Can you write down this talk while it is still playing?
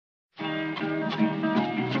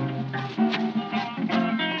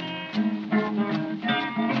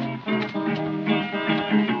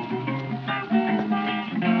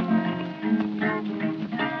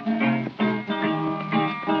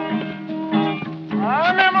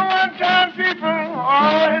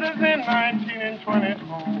oh, it is in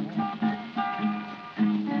 1924.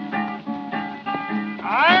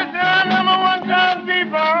 I said I remember one time,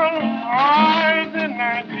 people, oh, it is in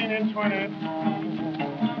 1924.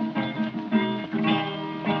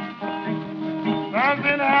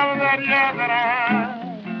 Something happened that year that I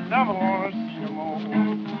never want to see no more.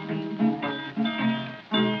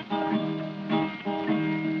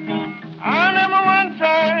 I remember one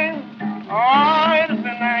time, oh, it was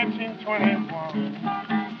in 1921.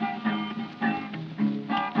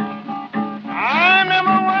 I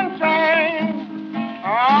remember one time,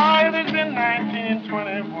 oh, it was in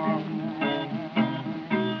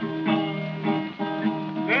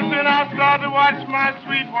 1921. This when I started to watch my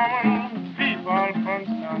sweet woman peep all from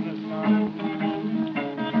sun to sun.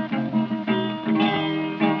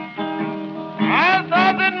 I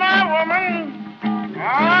thought that my woman,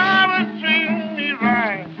 I was treating me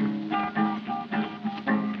right.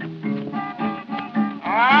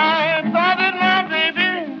 I thought that my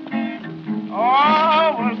baby,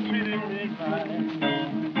 oh, was treating me right.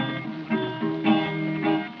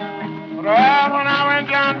 But when I went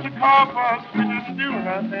down to Corpus, we didn't do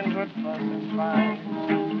nothing but fuss and fight.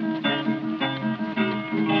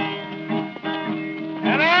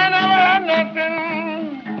 And I never had nothing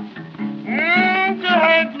to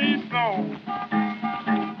hurt me so.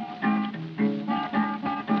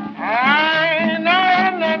 I never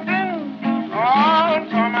had nothing, oh,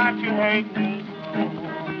 so much to hurt me so.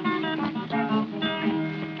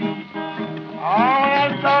 Oh, I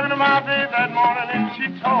was talking to my baby that morning, and she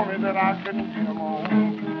told me that I couldn't do no more.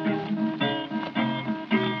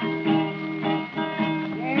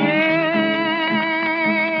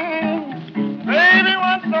 Baby,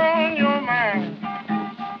 what's on your mind?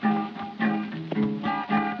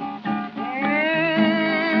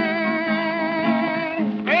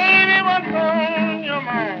 Baby, what's on your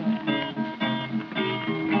mind?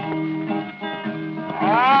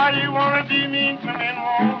 Ah, you wanna be mean to me and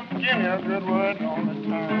won't give me a good word all the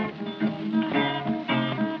time.